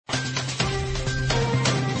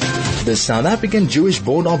The South African Jewish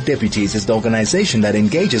Board of Deputies is the organization that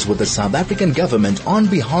engages with the South African government on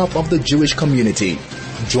behalf of the Jewish community.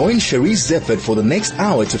 Join Cherise Zeffert for the next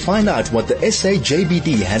hour to find out what the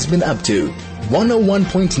SAJBD has been up to.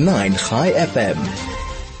 101.9 High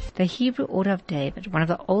FM. The Hebrew Order of David, one of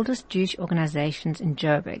the oldest Jewish organizations in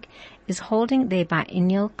Joburg, is holding their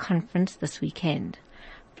biennial conference this weekend.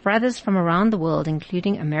 Brothers from around the world,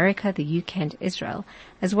 including America, the UK and Israel,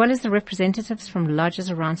 as well as the representatives from lodges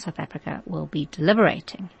around South Africa, will be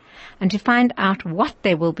deliberating. And to find out what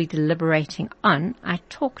they will be deliberating on, I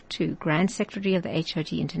talked to Grand Secretary of the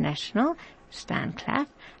HOD International, Stan Klaff,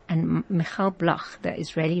 and Bloch, the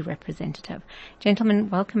Israeli representative. Gentlemen,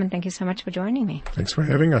 welcome and thank you so much for joining me. Thanks for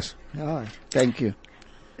having us. Oh, thank you.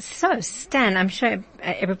 So, Stan, I'm sure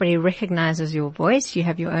everybody recognizes your voice. You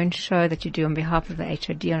have your own show that you do on behalf of the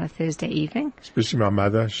HOD on a Thursday evening. Especially my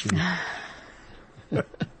mother.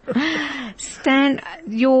 Stan,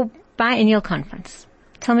 your biennial conference.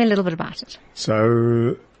 Tell me a little bit about it.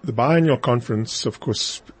 So, the biennial conference, of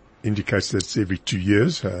course, indicates that it's every 2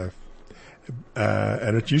 years.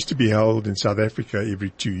 And it used to be held in South Africa every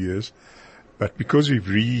 2 years. But because we've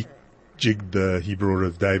rejigged the Hebrew Order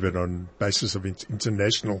of David on basis of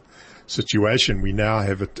international situation, we now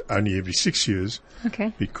have it only every 6 years.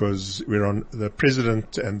 Okay. Because we're on the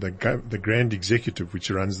president and the grand executive,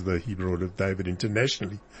 which runs the Hebrew Order of David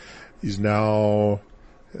internationally, is now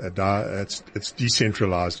it's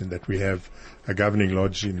decentralized in that we have a governing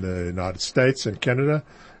lodge in the United States and Canada.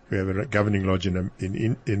 We have a governing lodge in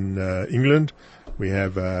England. We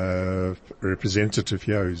have a representative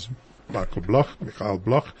here who's Michael Bloch,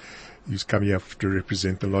 who's come here to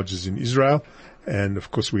represent the lodges in Israel. And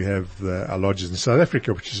of course we have our lodges in South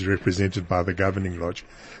Africa, which is represented by the governing lodge.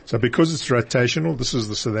 So because it's rotational, this is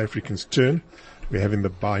the South Africans' turn. We're having the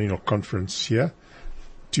biennial conference here.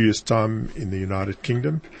 2 years' time in the United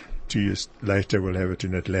Kingdom. 2 years later we'll have it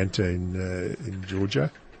in Atlanta in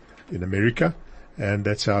Georgia, in America. And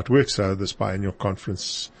that's how it works. So this biennial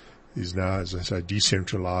conference is now, as I say,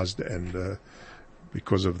 decentralized, and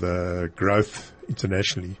because of the growth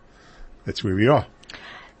internationally, that's where we are.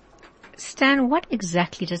 Stan, what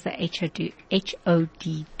exactly does the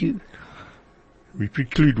HOD do? We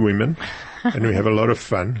preclude women, and we have a lot of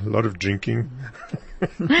fun, a lot of drinking.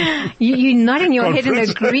 You're nodding your head in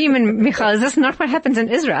agreement, Michael. Is this not what happens in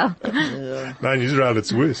Israel? No, in Israel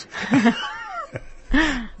it's worse.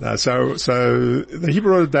 No, so the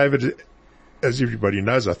Hebrew Order of David, as everybody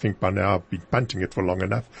knows, I think by now I've been punting it for long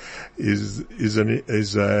enough, is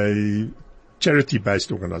a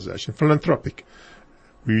charity-based organization, philanthropic.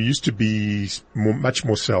 We used to be much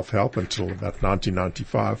more self-help until about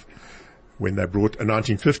 1995, when they brought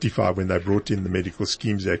 1955 when they brought in the Medical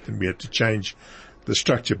Schemes Act, and we had to change the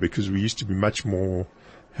structure because we used to be much more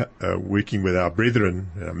working with our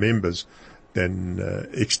brethren, our members, than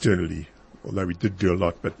externally. Although we did do a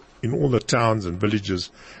lot, but in all the towns and villages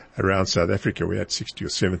around South Africa, we had 60 or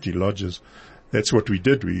 70 lodges. That's what we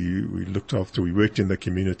did. We looked after, we worked in the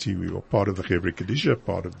community. We were part of the Chevre Kadisha,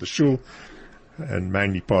 part of the Shul, and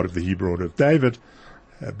mainly part of the Hebrew Order of David.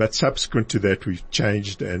 But subsequent to that, we've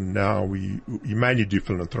changed, and now we mainly do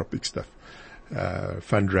philanthropic stuff.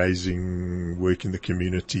 Fundraising, work in the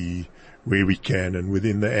community where we can, and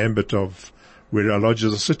within the ambit of where our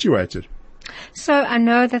lodges are situated. So I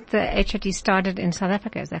know that the HOD started in South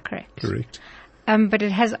Africa, is that correct? Correct. But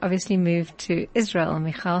it has obviously moved to Israel.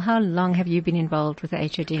 Michael, how long have you been involved with the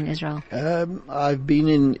HOD in Israel? I've been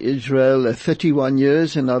in Israel 31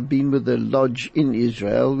 years, and I've been with the lodge in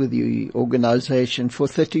Israel, with the organization, for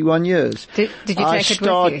 31 years. Did you take it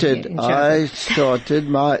with you? I started,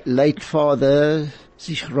 my late father,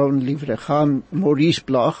 Zichron Livrecha, Maurice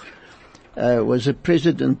Bloch, was a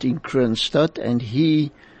president in Kroonstad, and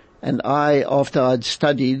he and I, after I'd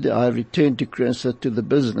studied, I returned to Kroonstad to the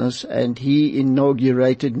business, and he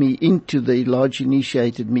inaugurated me into the lodge,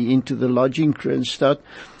 initiated me into the lodge in Kroonstad,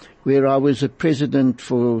 where I was a president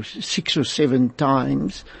for 6 or 7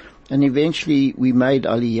 times. And eventually we made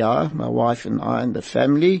Aliyah, my wife and I and the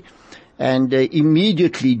family, and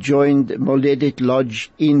immediately joined Moledet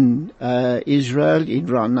Lodge in Israel, in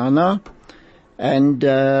Ra'anana. And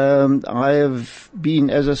I have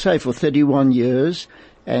been, as I say, for 31 years.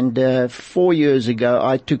 And 4 years ago,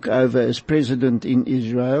 I took over as president in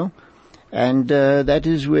Israel, and that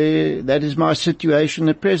is my situation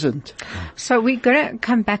at present. So we're going to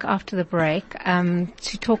come back after the break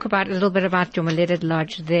to talk about a little bit about your Moledet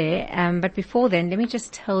Lodge there. But before then, let me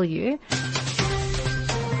just tell you.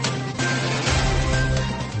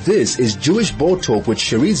 This is Jewish Board Talk with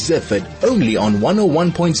Cherise Zeffert, only on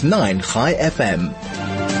 101.9 High FM.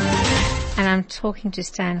 And I'm talking to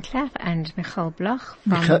Stan Klaff and Bloch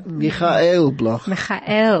from Michael Bloch.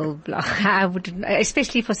 Michael Bloch. I would,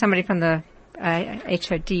 especially for somebody from the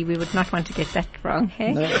HOD, we would not want to get that wrong,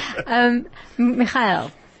 hey? No.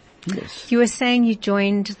 Michael. Yes. You were saying you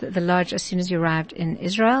joined the lodge as soon as you arrived in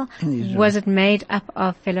Israel. Was it made up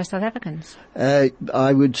of fellow South Africans?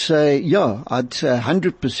 I would say, yeah, I'd say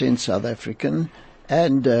 100% South African,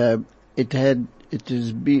 and it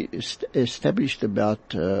has been established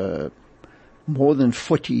about more than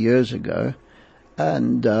 40 years ago,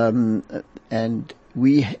 and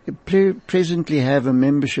we presently have a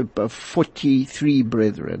membership of 43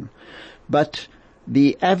 brethren, but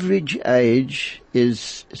the average age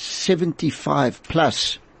is 75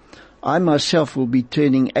 plus. I myself will be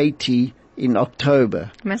turning 80 in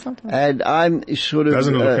October. And I'm sort of...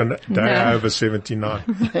 Doesn't look a day over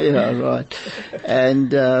 79. Yeah, right.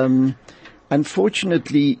 And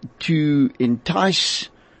unfortunately, to entice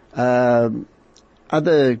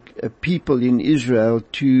other people in Israel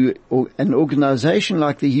to an organization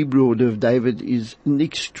like the Hebrew Order of David is an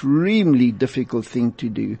extremely difficult thing to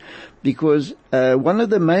do, because one of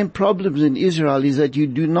the main problems in Israel is that you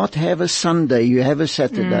do not have a Sunday, you have a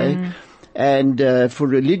Saturday, and for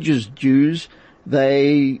religious Jews,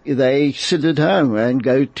 they sit at home and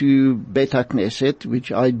go to Bet HaKnesset,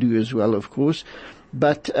 which I do as well, of course,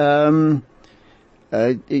 but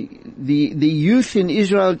the youth in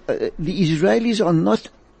Israel, the Israelis are not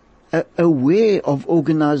aware of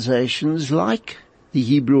organizations like the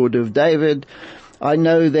Hebrew Order of David. I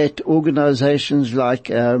know that organizations like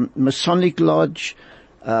Masonic Lodge,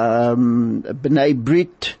 B'nai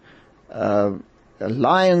Brit,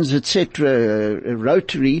 Lions, etc.,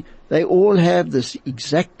 Rotary, they all have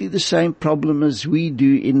exactly the same problem as we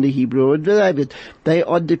do in the Hebrew Order of David. They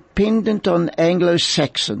are dependent on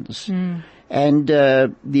Anglo-Saxons. And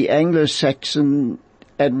the Anglo-Saxons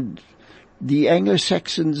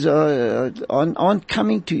aren't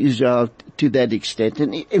coming to Israel to that extent.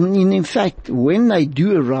 And in fact, when they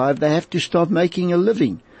do arrive, they have to start making a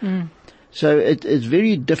living. So it's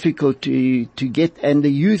very difficult to get, and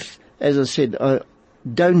the youth, as I said,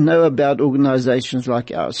 don't know about organizations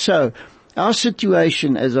like ours. So our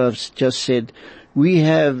situation, as I've just said, we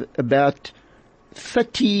have about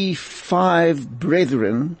 35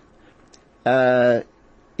 brethren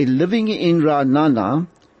living in Ra'anana,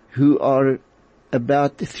 who are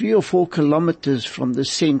about 3 or 4 kilometers from the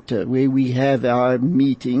center where we have our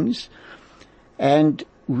meetings, and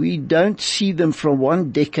we don't see them from one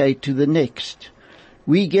decade to the next.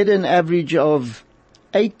 We get an average of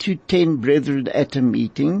 8 to 10 brethren at a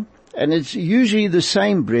meeting, and it's usually the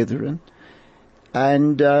same brethren,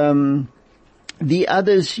 and the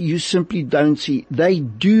others you simply don't see. They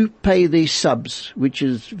do pay their subs, which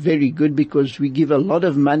is very good, because we give a lot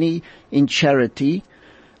of money in charity.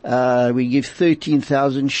 We give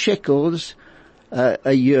 13,000 shekels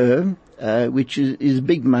a year, which is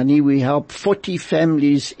big money. We help 40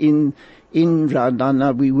 families in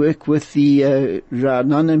Ra'anana. We work with the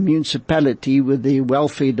Ra'anana municipality, with the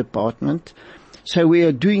welfare department. So we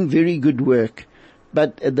are doing very good work.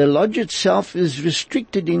 But the lodge itself is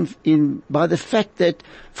restricted in by the fact that,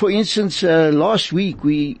 for instance, last week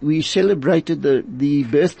we celebrated the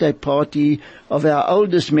birthday party of our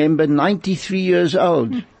oldest member, 93 years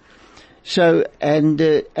old. So, and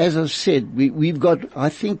as I've said, we've got, I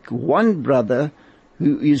think, one brother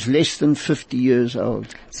who is less than 50 years old.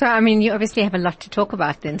 So, I mean, you obviously have a lot to talk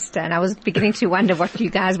about then, Stan. I was beginning to wonder what you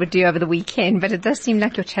guys would do over the weekend, but it does seem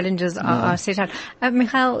like your challenges are set out.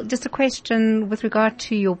 Michael, just a question with regard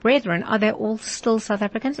to your brethren. Are they all still South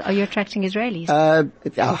Africans? Are you attracting Israelis?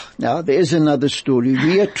 Now, there's another story.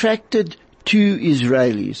 We attracted 2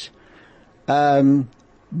 Israelis,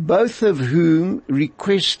 both of whom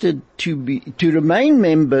requested to remain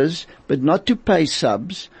members, but not to pay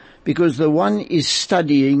subs, because the one is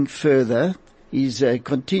studying further. He's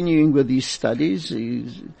continuing with his studies.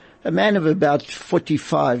 He's a man of about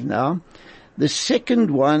 45 now. The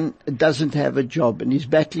second one doesn't have a job, and he's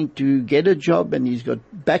battling to get a job, and he's got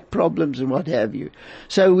back problems and what have you.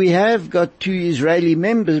 So we have got 2 Israeli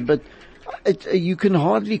members, but you can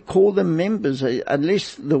hardly call them members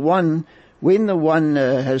unless when the one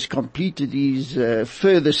has completed his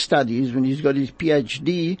further studies, when he's got his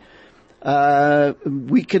PhD,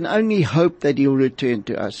 we can only hope that he'll return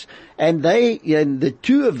to us. And the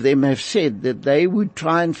 2 of them have said that they would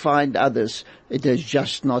try and find others. It has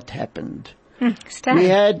just not happened. We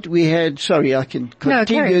had, sorry, I can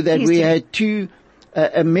continue that we had 2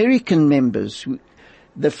 American members.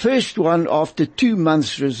 The first one, after 2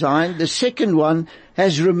 months, resigned. The second one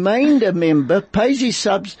has remained a member, pays his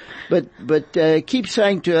subs, but keeps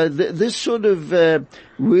saying to her, this sort of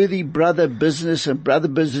worthy brother business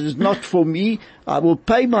is not for me. I will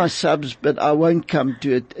pay my subs, but I won't come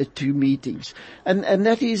to meetings. And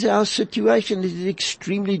that is our situation. It is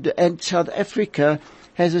extremely, and South Africa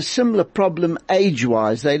has a similar problem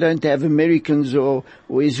age-wise. They don't have Americans or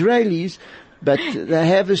Israelis, but they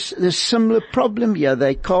have a similar problem here.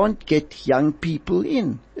 They can't get young people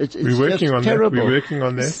in. It's We're working just on terrible. that. We're working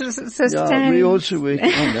on that. So Stan, we're also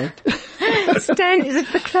working on that. Stan, is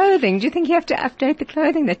it the clothing? Do you think you have to update the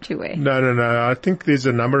clothing that you wear? No. I think there's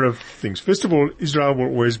a number of things. First of all, Israel will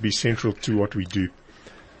always be central to what we do.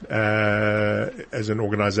 As an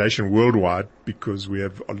organization worldwide, because we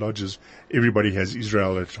have lodges, everybody has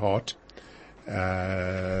Israel at heart.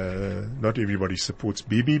 Not everybody supports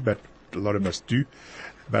Bibi, but a lot of us do.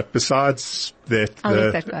 But besides that,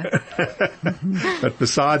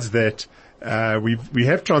 we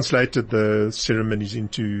have translated the ceremonies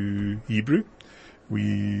into Hebrew.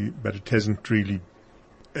 But it hasn't really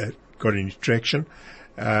got any traction.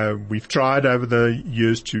 We've tried over the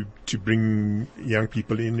years to bring young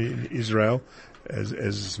people in Israel.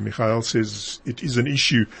 As Michael says, it is an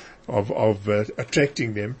issue of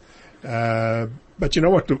attracting them. But you know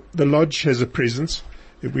what? The lodge has a presence.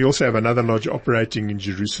 We also have another lodge operating in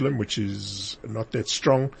Jerusalem, which is not that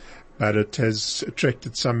strong, but it has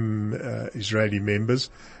attracted some Israeli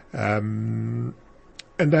members. And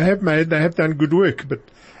they have done good work, but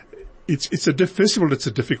first of all, it's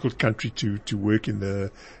a difficult country to work in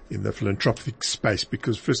the philanthropic space,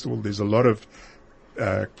 because first of all, there's a lot of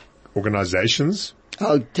organizations.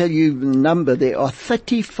 I'll tell you the number. There are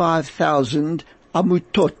 35,000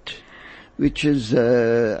 amutot, which is,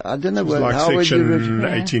 I don't know like how Section would you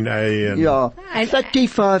 18A. And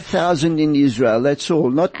 35,000 in Israel. That's all.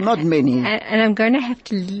 Not many. And I'm going to have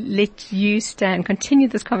to let you, Stan, continue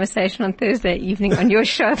this conversation on Thursday evening on your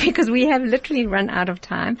show, because we have literally run out of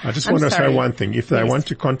time. I just want to say one thing. If they want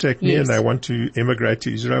to contact me and they want to emigrate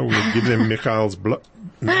to Israel, we'll give them Michael's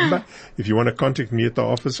number. If you want to contact me at the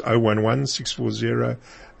office,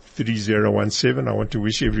 011-640-3017. I want to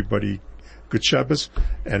wish everybody good Shabbos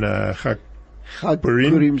and a Chag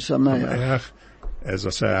Purim Sameach. As I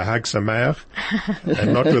say, a Hag Sameach,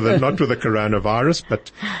 and not with the coronavirus, but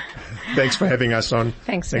thanks for having us on.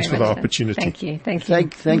 Thanks for the opportunity. Thank you. Thank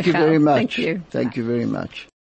you very much. Thank you. Thank you very much.